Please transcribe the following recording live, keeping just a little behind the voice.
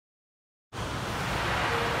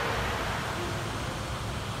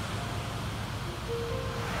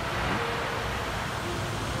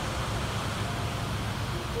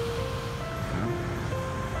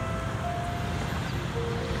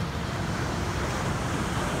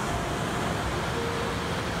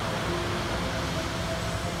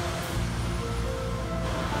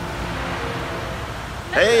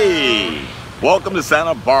Hey, welcome to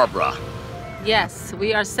Santa Barbara. Yes,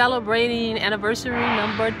 we are celebrating anniversary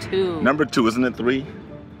number 2. Number 2, isn't it 3?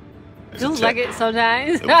 Feels like it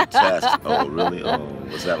sometimes. It was a test. Oh, really? Oh,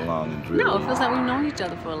 was that long and dreary? No, it feels like we've known each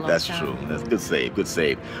other for a long time. That's true. That's good save. Good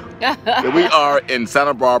save. Here we are in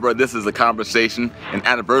Santa Barbara. This is a conversation, an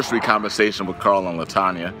anniversary conversation with Carl and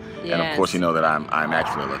Latonya. Yes. And of course, you know that I'm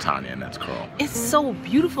actually Latonya, and that's Carl. It's so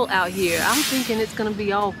beautiful out here. I'm thinking it's gonna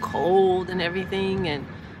be all cold and everything, and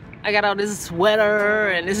I got all this sweater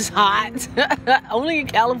and it's hot. Only in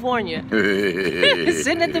California.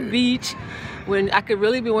 Sitting at the beach when I could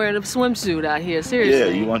really be wearing a swimsuit out here. Seriously. Yeah,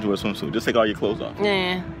 you want to wear a swimsuit? Just take all your clothes off.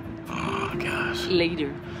 Nah. Oh gosh.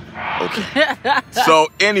 Later. Okay. So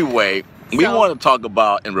anyway, we want to talk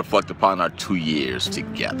about and reflect upon our 2 years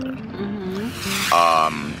together.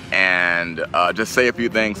 And just say a few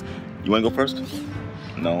things. You want to go first?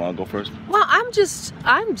 No, I'll go first. Well, I'm just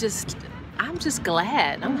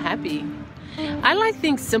glad. I'm happy. I like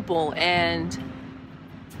things simple, and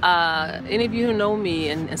any of you who know me,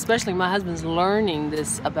 and especially my husband's learning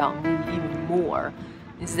this about me even more,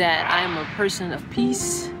 is that I am a person of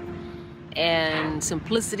peace and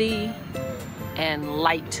simplicity and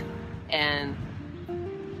light, and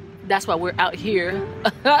that's why we're out here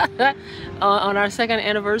on our 2nd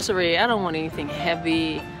anniversary. I don't want anything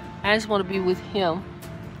heavy. I just want to be with him.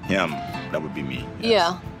 Him, that would be me. Yes.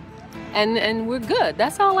 Yeah. And we're good.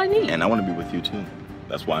 That's all I need. And I want to be with you too.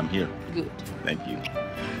 That's why I'm here. Good. Thank you.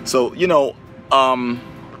 So, you know, I'm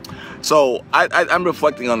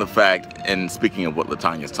reflecting on the fact, and speaking of what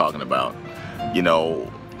Latonya's talking about, you know,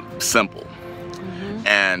 simple.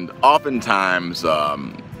 And oftentimes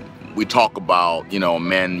we talk about, you know,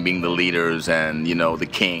 men being the leaders and, you know, the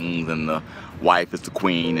kings, and the wife is the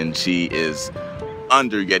queen and she is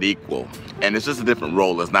under yet equal. And it's just a different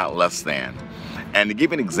role. It's not less than. And to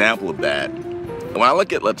give an example of that, when I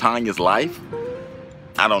look at Latonya's life,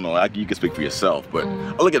 I don't know, you can speak for yourself, but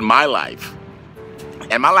I look at my life,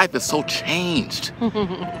 and my life is so changed.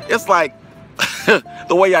 It's like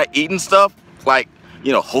the way I eat and stuff, like,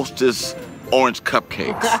 you know, Hostess orange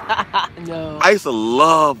cupcakes. No. I used to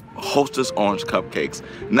love Hostess orange cupcakes.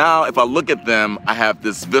 Now, if I look at them, I have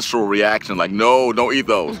this visceral reaction like, no, don't eat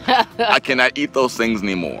those. I cannot eat those things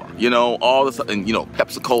anymore. You know, all this, and you know,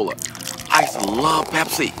 Pepsi Cola. I used to love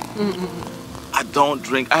Pepsi. I don't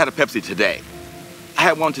drink. I had a Pepsi today. I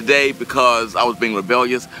had one today because I was being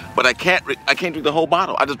rebellious, but I can't drink the whole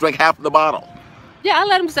bottle. I just drank half of the bottle. Yeah, I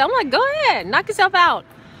let him say, I'm like, go ahead, knock yourself out.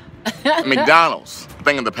 McDonald's,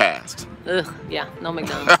 thing of the past. Ugh, yeah, no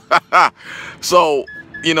McDonald's. So,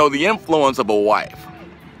 you know, the influence of a wife,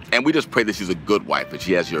 and we just pray that she's a good wife, that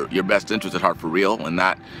she has your best interest at heart for real and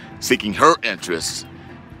not seeking her interests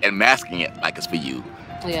and masking it like it's for you,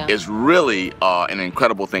 is really an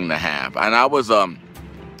incredible thing to have. And I was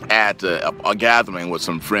at a gathering with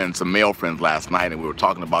some friends, some male friends last night, and we were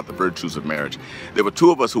talking about the virtues of marriage. There were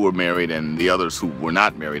 2 of us who were married and the others who were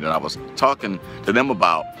not married, and I was talking to them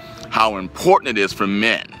about how important it is for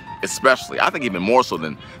men, especially, I think even more so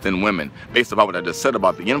than women, based upon what I just said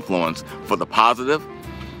about the influence for the positive,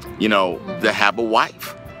 you know, to have a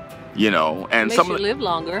wife, you know. And makes some you of the, live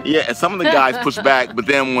longer. Yeah, and some of the guys push back, but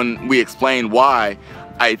then when we explain why,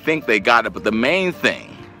 I think they got it. But the main thing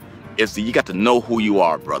is that you got to know who you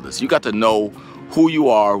are, brothers. You got to know who you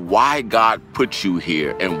are, why God put you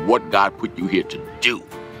here, and what God put you here to do.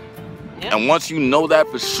 Yep. And once you know that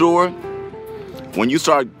for sure, when you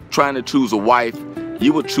start trying to choose a wife,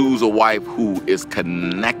 you will choose a wife who is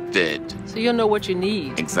connected. So you'll know what you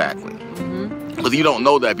need. Exactly. Because you don't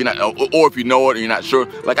know that if you're not, or if you know it and you're not sure.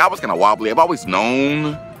 Like, I was kind of wobbly. I've always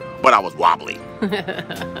known, but I was wobbly.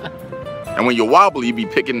 And when you're wobbly, you be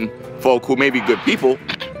picking folk who may be good people,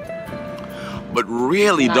 but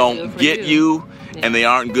really don't get you, and they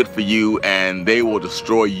aren't good for you, and they will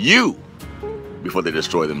destroy you before they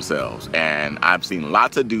destroy themselves. And I've seen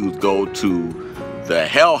lots of dudes go to the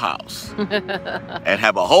hell house and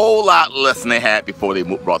have a whole lot less than they had before they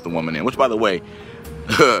brought the woman in. Which, by the way,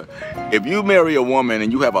 if you marry a woman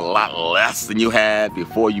and you have a lot less than you had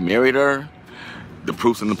before you married her, the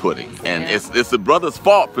proof's in the pudding. And it's the brother's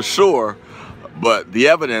fault for sure, but the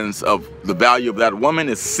evidence of the value of that woman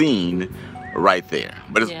is seen right there.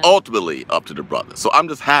 But it's ultimately up to the brother. So I'm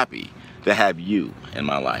just happy to have you in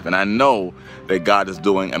my life. And I know that God is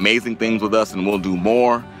doing amazing things with us and will do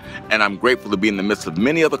more. And I'm grateful to be in the midst of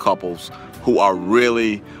many other couples who are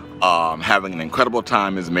really having an incredible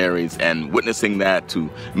time as marrieds and witnessing that to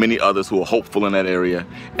many others who are hopeful in that area.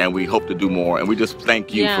 And we hope to do more. And we just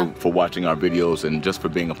thank you for watching our videos and just for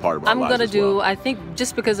being a part of our lives as well. I think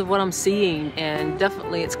just because of what I'm seeing, and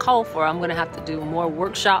definitely it's called for, I'm going to have to do more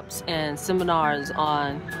workshops and seminars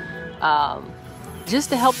on just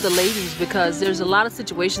to help the ladies, because there's a lot of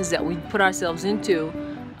situations that we put ourselves into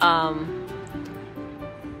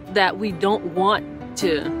that we don't want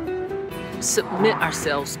to submit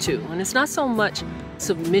ourselves to. And it's not so much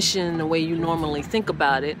submission the way you normally think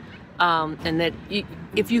about it, and that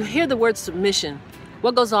if you hear the word submission,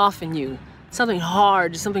 what goes off in you? Something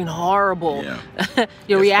hard, something horrible. Yeah.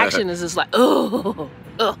 Your reaction is just like, oh,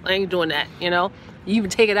 I ain't doing that, you know? You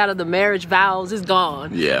even take it out of the marriage vows, it's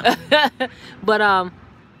gone. Yeah. But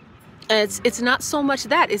it's not so much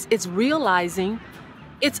that. It's realizing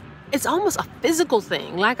it's almost a physical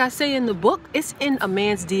thing. Like I say in the book, it's in a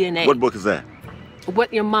man's DNA. What book is that?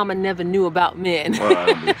 What Your Mama Never Knew About Men.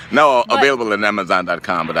 Well, no, available at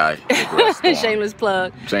Amazon.com, but I digress. Shameless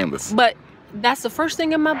plug. Shameless. But that's the first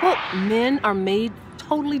thing in my book. Men are made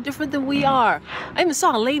totally different than we are. I even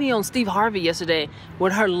saw a lady on Steve Harvey yesterday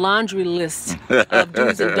with her laundry list of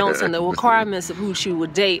do's and don'ts and the requirements of who she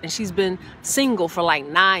would date. And she's been single for like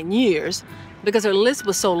 9 years because her list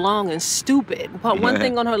was so long and stupid. But one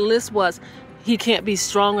thing on her list was, he can't be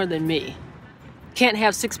stronger than me. Can't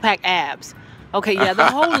have six-pack abs. Okay, yeah, the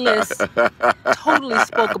whole list totally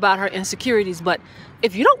spoke about her insecurities. But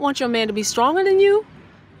if you don't want your man to be stronger than you,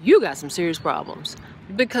 you got some serious problems.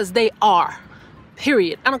 Because they are.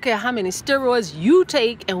 Period. I don't care how many steroids you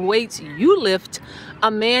take and weights you lift.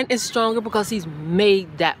 A man is stronger because he's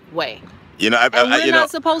made that way. You know, we're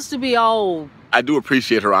not supposed to be all. I do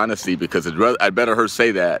appreciate her honesty, because I'd better her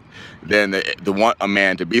say that than to want a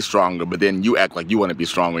man to be stronger, but then you act like you want to be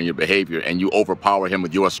stronger in your behavior and you overpower him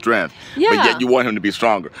with your strength. Yeah. But yet you want him to be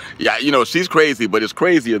stronger. Yeah, you know, she's crazy, but it's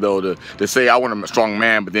crazier though to say I want a strong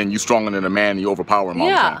man, but then you stronger than a man and you overpower him all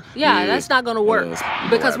the time. Yeah, that's not going to work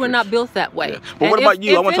because we're not built that way. Yeah. But what about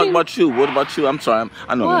you? I want to talk about you. What about you? I'm sorry,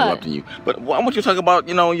 I know I'm interrupting you, but I want you to talk about,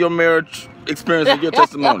 you know, your marriage experience and your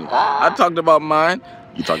testimony. I talked about mine.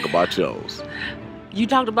 You talk about yours. You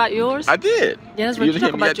talked about yours? I did. Yeah, that's right. You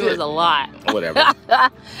talk about yours a lot. Whatever.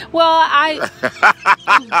 Well,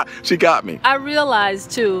 she got me. I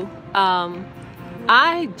realized too,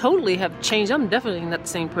 I totally have changed. I'm definitely not the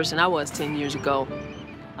same person I was 10 years ago,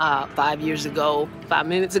 5 years ago, 5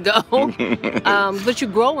 minutes ago. But you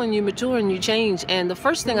grow and you mature and you change. And the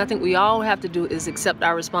first thing I think we all have to do is accept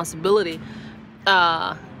our responsibility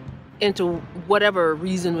into whatever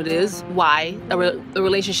reason it is, why a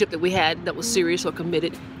relationship that we had that was serious or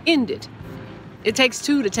committed ended. It takes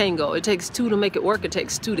two to tango. It takes two to make it work. It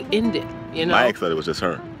takes two to end it, you know? My ex thought it was just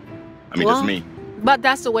her. I mean, just me. But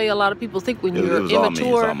that's the way a lot of people think when you're immature. All me.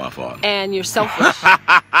 It's all my fault. And you're selfish.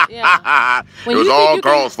 Yeah. It was all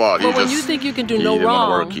Carl's fault. But when you think you can do no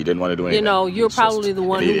wrong, he didn't want to do anything. You know, you're probably the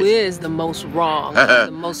one who is the most wrong,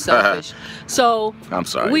 the most selfish. So I'm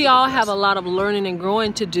sorry. We all have a lot of learning and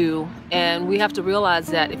growing to do, and we have to realize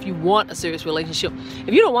that if you want a serious relationship,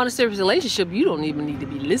 if you don't want a serious relationship, you don't even need to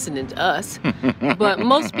be listening to us. But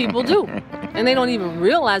most people do. And they don't even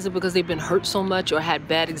realize it because they've been hurt so much or had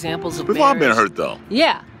bad examples of marriage. We've all been hurt though.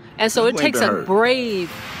 Yeah. And so it takes a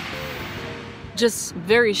brave, just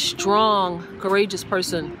very strong, courageous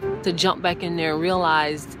person to jump back in there and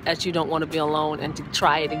realize that you don't want to be alone and to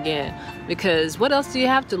try it again. Because what else do you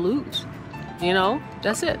have to lose? You know,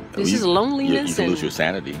 that's it. This is loneliness. You can lose your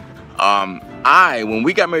sanity. When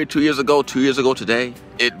we got married 2 years ago today,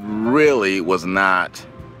 it really was not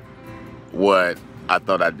what I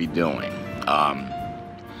thought I'd be doing.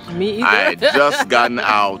 Me either. I had just gotten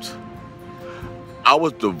out. I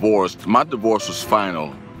was divorced. My divorce was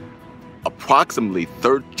final approximately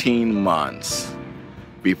 13 months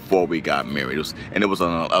before we got married. It was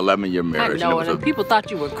an 11-year marriage. I know, and people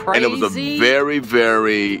thought you were crazy. And it was a very,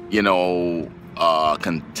 very, you know,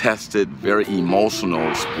 contested, very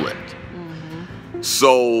emotional split. Mm-hmm.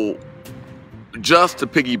 So, just to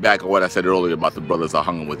piggyback on what I said earlier about the brothers I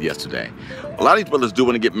hung with yesterday, a lot of these brothers do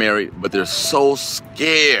want to get married, but they're so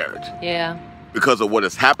scared. Yeah. Because of what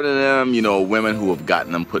is happening to them, you know, women who have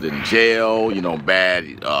gotten them put in jail, you know, bad,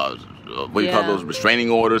 what do you call those, restraining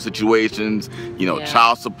order situations, you know,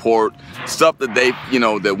 child support, stuff that they, you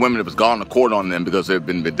know, that women have gone to court on them because they've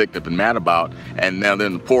been vindictive and mad about, and now they're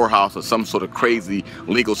in the poorhouse or some sort of crazy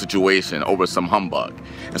legal situation over some humbug.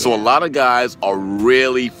 And so a lot of guys are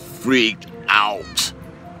really freaked out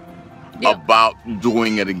about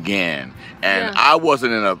doing it again. And I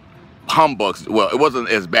wasn't in a humbug, well, it wasn't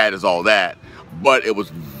as bad as all that, but it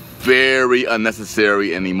was very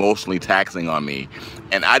unnecessary and emotionally taxing on me.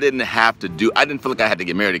 And I didn't feel like I had to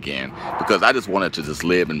get married again because I just wanted to just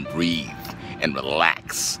live and breathe and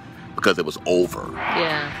relax because it was over.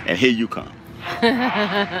 Yeah. And here you come.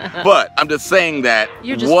 But I'm just saying that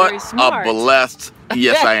You're just what very smart. a blessed,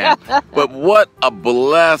 yes I am, but what a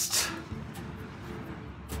blessed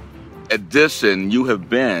addition you have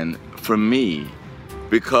been for me,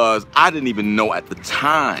 because I didn't even know at the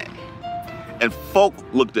time. And folk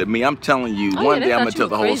looked at me, I'm telling you, one day I'm gonna tell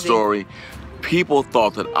the whole story. People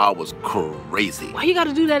thought that I was crazy. Why you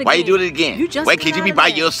gotta do that again? Why you do it again? You just Wait, can't you be by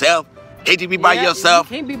yourself? Can't you be by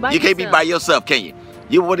yourself? You can't be by yourself. You can't be by yourself, can you?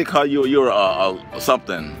 You, what do you call you? You're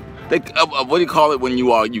something. What do you call it when you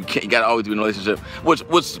gotta always be in a relationship?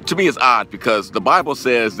 Which to me is odd, because the Bible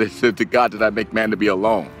says that to God did I make man to be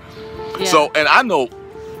alone. Yeah. So, and I know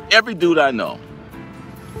every dude I know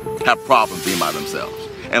have problems being by themselves.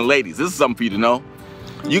 And ladies, this is something for you to know.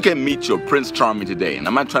 You can meet your Prince Charming today, and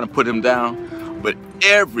I'm not trying to put him down, but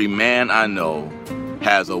every man I know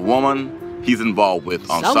has a woman he's involved with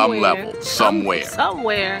on some level, somewhere.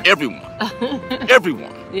 Somewhere. Everyone.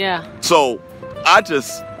 Everyone. Yeah. So I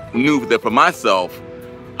just knew that for myself,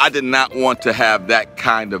 I did not want to have that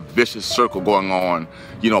kind of vicious circle going on,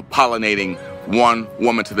 pollinating one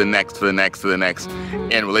woman to the next, to the next, to the next,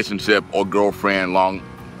 in relationship or girlfriend long.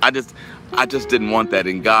 I just didn't want that,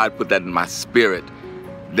 and God put that in my spirit,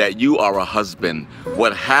 that you are a husband.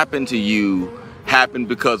 What happened to you happened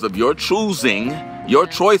because of your choosing, your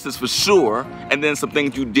choices for sure, and then some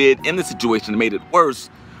things you did in the situation that made it worse.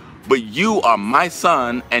 But you are my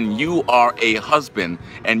son, and you are a husband,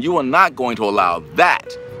 and you are not going to allow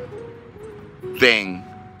that thing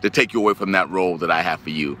to take you away from that role that I have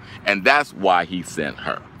for you. And that's why he sent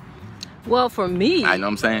her. Well, for me, I know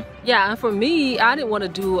what I'm saying? Yeah, and for me, I didn't want to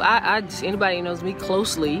do, anybody who knows me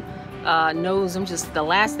closely knows the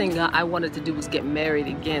last thing I wanted to do was get married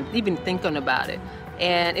again, even thinking about it.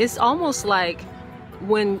 And it's almost like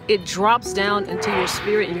when it drops down into your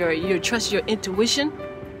spirit and you trust your intuition,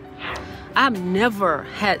 I've never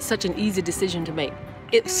had such an easy decision to make.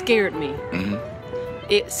 It scared me.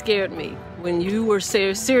 It scared me. When you were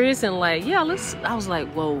serious and like, yeah, I was like,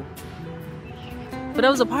 whoa. But there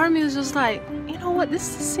was a part of me that was just like, you know what,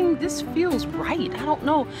 this feels right. I don't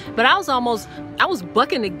know. But I was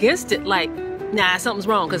bucking against it like, nah, something's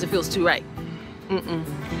wrong because it feels too right.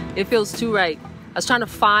 It feels too right. I was trying to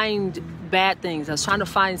find bad things. I was trying to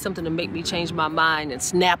find something to make me change my mind and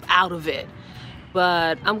snap out of it.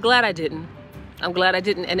 But I'm glad I didn't. I'm glad I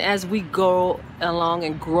didn't. And as we go along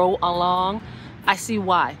and grow along, I see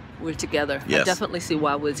why we're together. Yes. I definitely see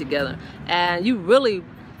why we're together. And you really,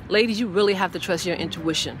 ladies, you really have to trust your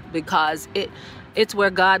intuition, because it's where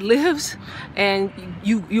God lives, and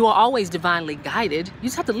you are always divinely guided. You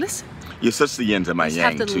just have to listen. You're such the yin to my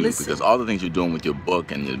yang too, listen. because all the things you're doing with your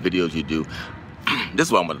book and the videos you do, this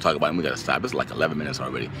is what I'm going to talk about, and we got to stop. It's like 11 minutes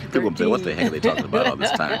already. People say, what the heck are they talking about all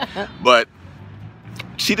this time? But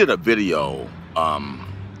she did a video a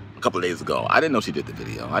couple of days ago. I didn't know she did the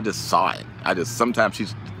video. I just saw it. Sometimes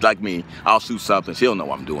she's like me, I'll shoot something, she'll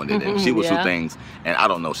know I'm doing it, and she will shoot things, and I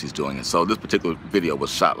don't know she's doing it. So this particular video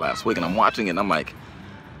was shot last week, and I'm watching it, and I'm like,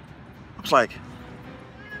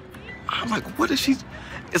 what is she?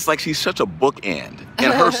 It's like she's such a bookend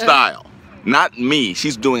in her style. Not me,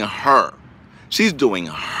 she's doing her. She's doing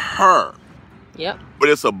her. Yep. But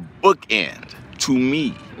it's a bookend to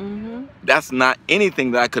me. That's not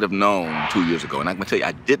anything that I could have known 2 years ago. And I'm going to tell you,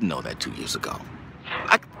 I didn't know that 2 years ago.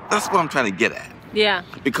 That's what I'm trying to get at. Yeah.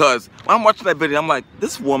 Because when I'm watching that video, I'm like,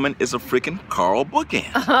 this woman is a freaking Carl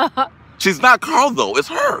bookend. She's not Carl, though. It's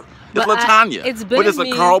her. It's Latonya. But it's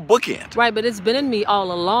a Carl bookend. Right, but it's been in me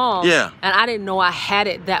all along. Yeah. And I didn't know I had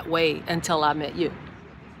it that way until I met you.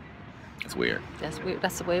 It's weird. That's weird.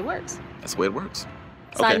 That's the way it works. That's the way it works.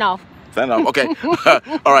 Sign off. Sign off. Okay.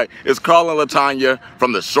 All right. It's Carl and Latonya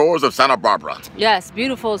from the shores of Santa Barbara. Yes,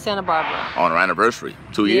 beautiful Santa Barbara. On our anniversary,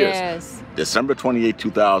 2 years. Yes. December 28,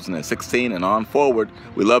 2016 and on forward.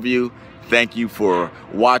 We love you. Thank you for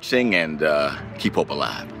watching, and keep hope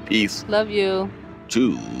alive. Peace. Love you.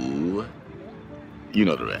 You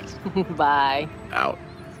know the rest. Bye. Out.